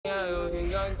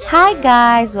Hi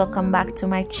guys, welcome back to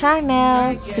my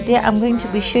channel. Today I'm going to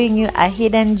be showing you a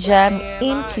hidden gem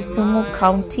in Kisumu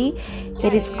County.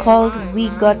 It is called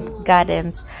WIGOT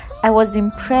Gardens. I was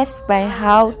impressed by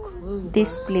how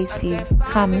this place is.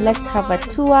 Come, let's have a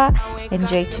tour.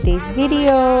 Enjoy today's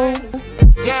video.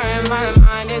 Yeah, in my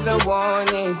mind is a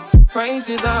warning. Pray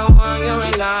to the one you're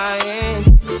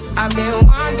relying. I've been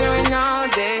wandering all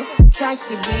day. Tried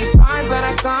to be fine, but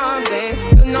I can't be.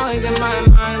 The noise in my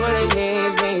mind wouldn't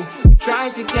leave me.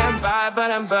 Tried to get by,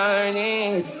 but I'm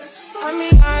burning. I'm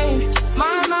behind,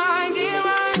 my mind is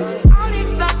run. All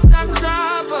these thoughts have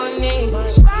troubled me.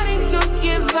 Starting to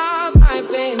give up my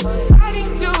pain.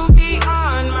 Fighting to be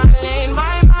on my lane.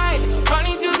 My mind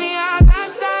running to the other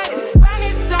side. When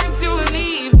it's time to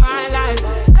leave my life,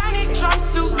 then it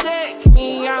tries to take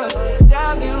me out.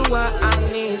 Tell you what I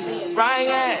need. Right,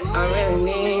 yeah, I really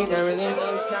need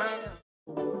time.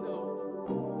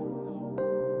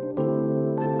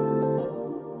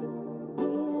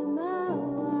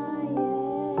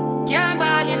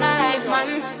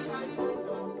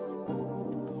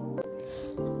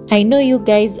 I know you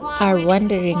guys are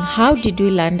wondering, how did we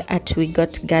land at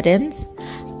WIGOT Gardens?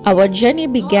 Our journey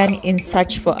began in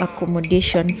search for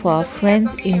accommodation for our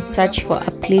friends in search for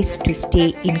a place to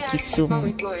stay in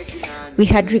Kisumu. We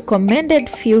had recommended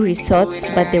few resorts,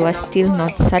 but they were still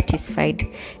not satisfied.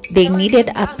 They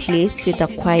needed a place with a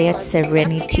quiet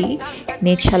serenity,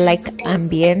 nature-like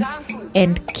ambience,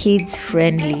 and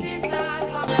kids-friendly.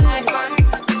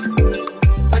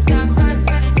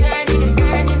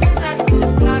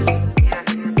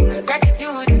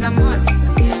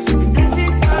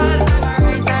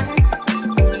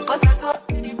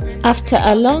 After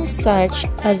a long search,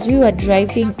 as we were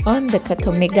driving on the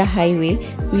Kakamega Highway,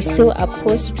 we saw a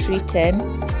post written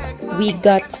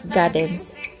WIGOT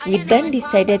Gardens. We then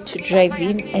decided to drive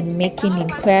in and making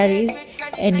inquiries,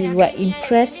 and we were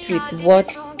impressed with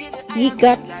what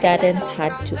WIGOT Gardens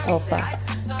had to offer.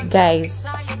 Guys,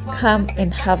 come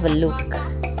and have a look.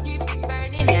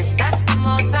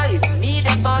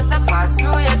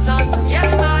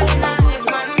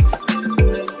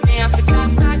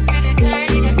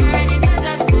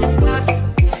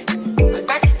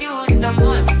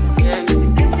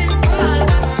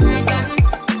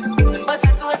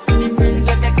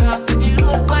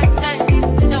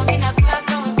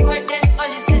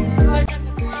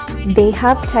 They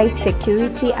have tight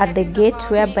security at the gate,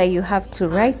 whereby you have to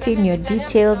write in your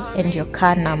details and your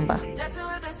car number.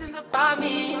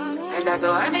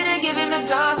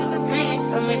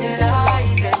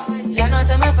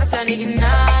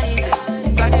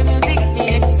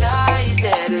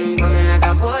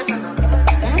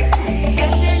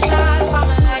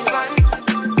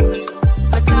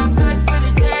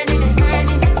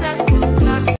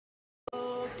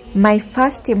 My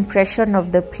first impression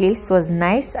of the place was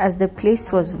nice, as the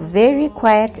place was very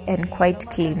quiet and quite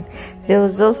clean. There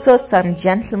was also some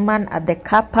gentleman at the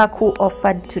car park who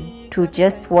offered to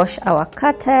just wash our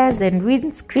car tires and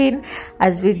windscreen,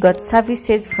 as we got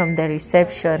services from the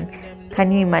reception.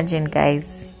 Can you imagine,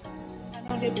 guys?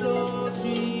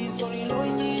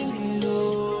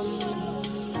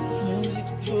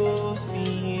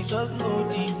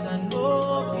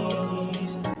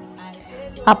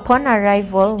 Upon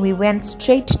arrival, we went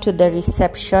straight to the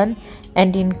reception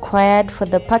and inquired for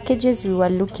the packages we were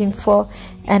looking for,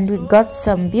 and we got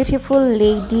some beautiful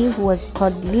lady who was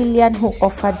called Lillian, who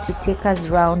offered to take us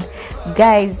round.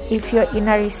 Guys, if you're in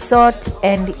a resort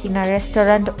and in a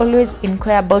restaurant, always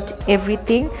inquire about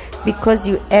everything, because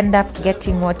you end up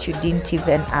getting what you didn't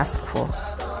even ask for.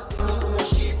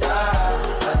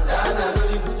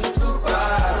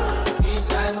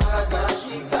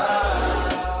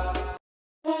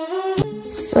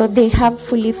 So they have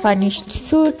fully furnished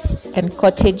suites and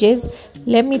cottages.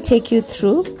 Let me take you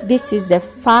through. This is the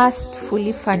first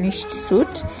fully furnished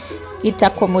suite. It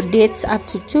accommodates up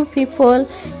to 2 people,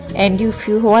 and if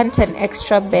you want an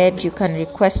extra bed, you can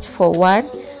request for one.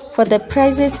 For the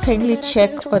prices, kindly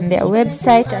check on their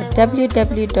website at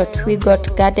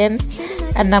www.wigotgardens,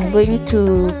 and I'm going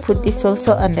to put this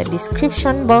also on the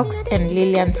description box and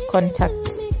Lillian's contact.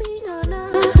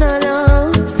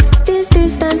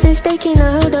 Distance is taking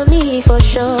a hold of me for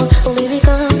sure. Oh baby,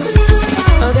 come.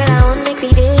 Oh girl, I want make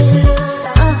me deal.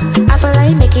 I feel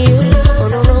like making you. Oh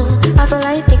no no, I feel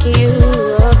like making you.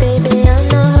 Oh baby, I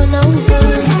know no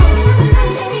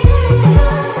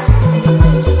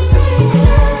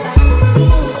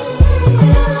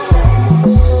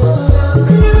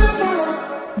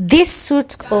good. This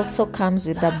suite also comes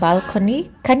with a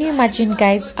balcony. Can you imagine,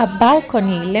 guys, a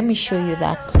balcony? Let me show you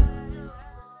that.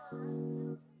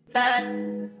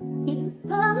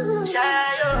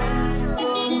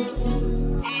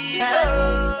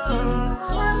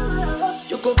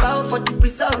 for the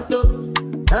result, oh.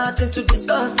 Nothing to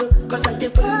discuss, oh. Cause I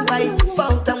did by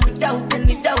fault and without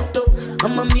any doubt, oh.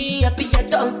 I'm a me happy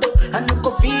adult, oh. I no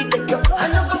go feed the girl, I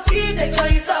no go feed the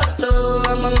girl, it's out, oh.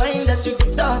 I'm a mind that's you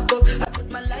the talk, oh. I put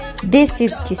my life. This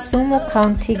is Kisumu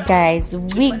County, guys.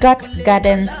 WIGOT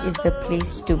Gardens is the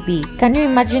place to be. Can you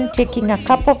imagine taking a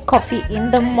cup of coffee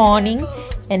in the morning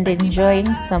and enjoying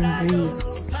some breeze?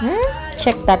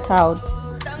 Check that out.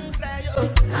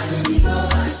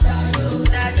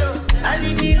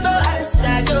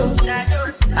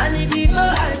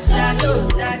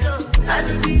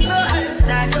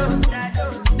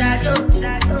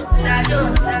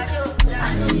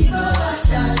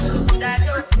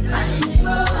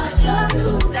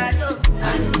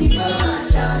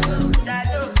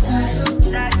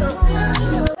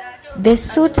 The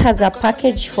suite has a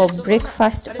package for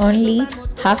breakfast only,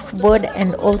 half board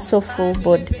and also full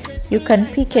board. You can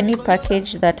pick any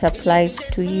package that applies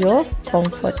to your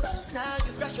comfort.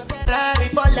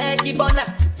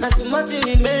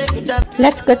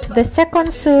 Let's go to the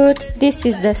second suite. This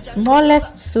is the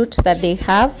smallest suite that they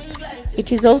have.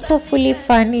 It is also fully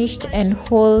furnished and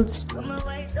holds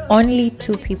only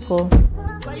 2 people.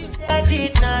 I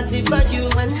did nothing for you,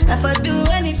 and if I do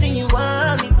anything you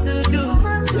want me to do,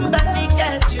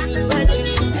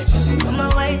 I'm a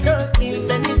white dog in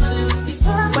Venice.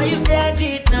 Why you say I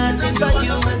did nothing for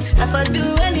you, and if I do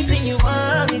anything you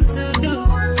want me to do,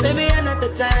 maybe another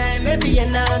time, maybe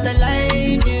another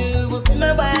life, you will be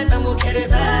my wife and we'll get it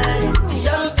right. The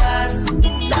young past,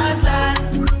 last.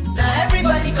 Now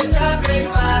everybody go to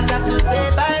breakfast. Have to say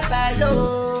bye bye yo,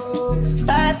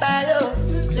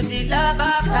 to the love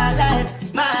of our life.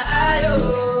 My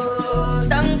ayo,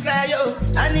 don't cry yo.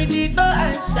 I need people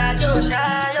and shadow.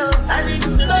 I need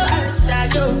people and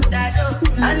shadow.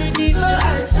 I need people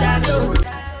and shadow.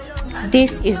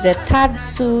 This is the third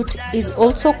suite. Is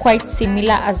also quite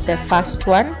similar as the first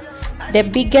one. The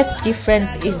biggest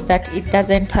difference is that it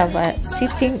doesn't have a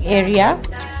sitting area,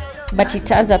 but it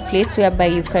has a place whereby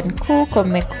you can cook or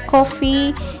make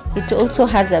coffee. It also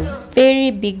has a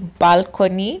very big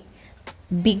balcony,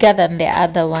 bigger than the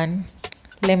other one.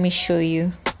 Let me show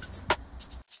you.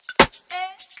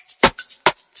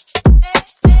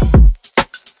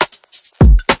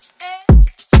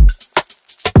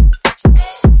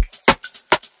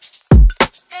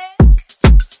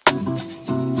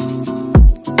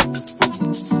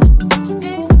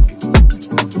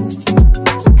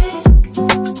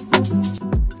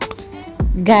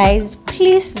 Guys,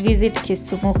 please visit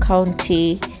Kisumu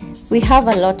County. We have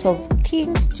a lot of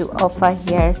things to offer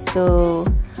here, so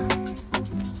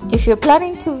if you're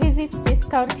planning to visit this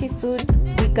county soon,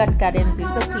 WIGOT Gardens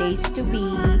is the place to be.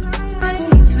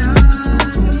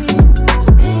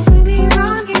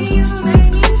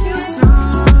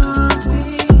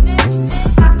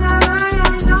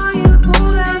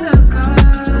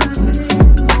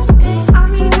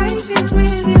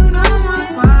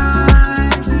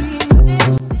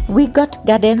 WIGOT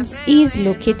Gardens is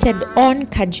located on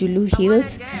KAJULU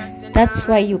Hills. That's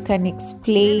why you can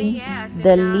explain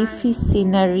the leafy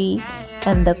scenery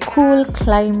and the cool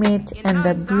climate and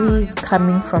the breeze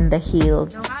coming from the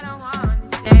hills.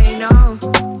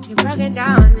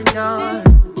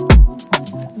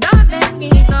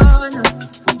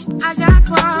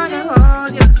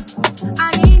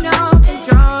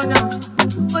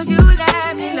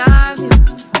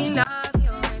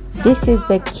 This is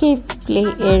the kids play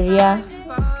area.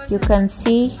 You can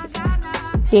see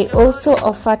they also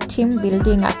offer team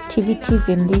building activities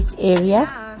in this area.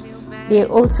 They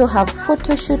also have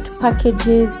photo shoot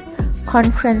packages,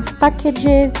 conference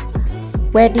packages,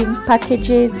 wedding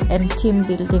packages, and team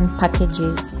building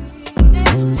packages.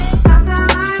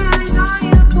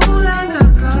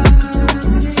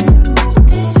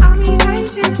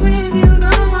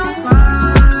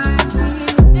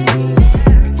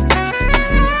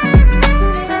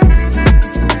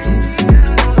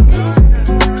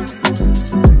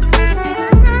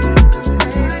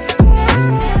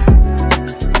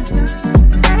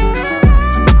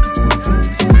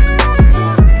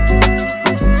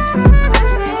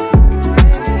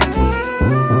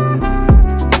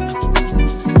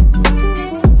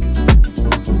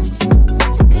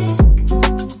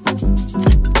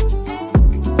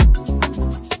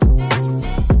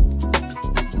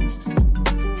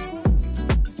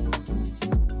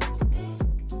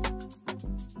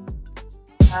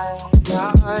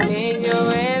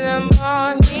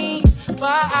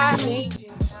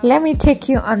 Let me take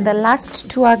you on the last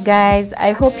tour, guys.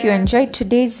 I hope you enjoyed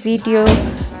today's video.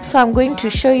 So I'm going to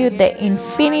show you the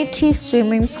infinity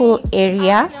swimming pool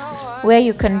area where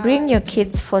you can bring your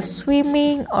kids for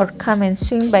swimming or come and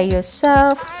swim by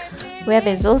yourself. where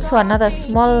there's also another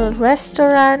small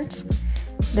restaurant.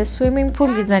 The swimming pool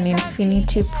is an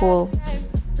infinity pool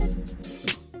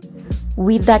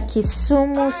with a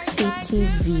Kisumu city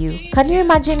view. Can you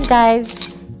imagine, guys?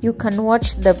 You can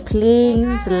watch the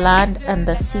plains, land, and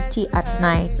the city at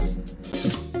night.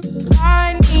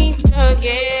 I need to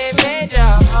get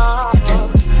better.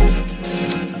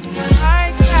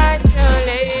 I tried to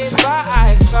live, but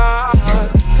I can't.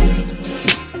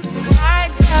 I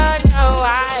don't know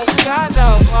why I got the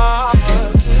wall.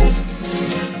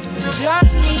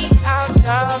 Dropped me out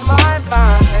of my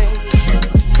mind.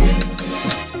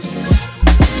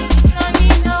 Don't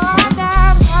need no other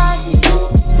body.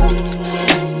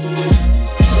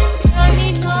 Don't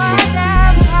need no other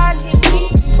body.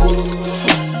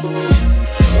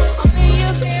 Only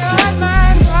you feel my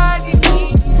body.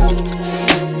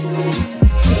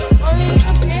 Only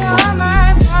you feel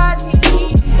my body.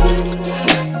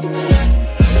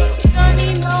 You don't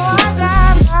need no other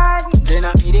body. Then I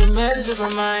made it mess up my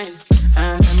mind.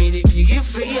 And I made it get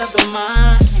free of the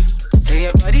mind. Say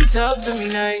your body talk to me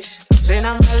nice. Say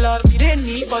I'm my love, you didn't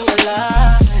need for your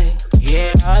life.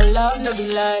 Yeah, our love no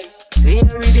be like. Say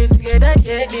every day together,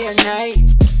 yeah, day and night.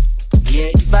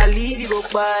 Yeah, if I leave, you go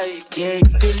by. Yeah,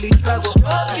 if you leave, I go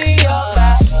loving your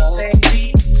body, baby.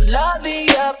 Loving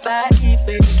your body,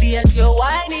 baby. As you're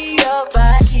whining your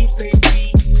body, baby.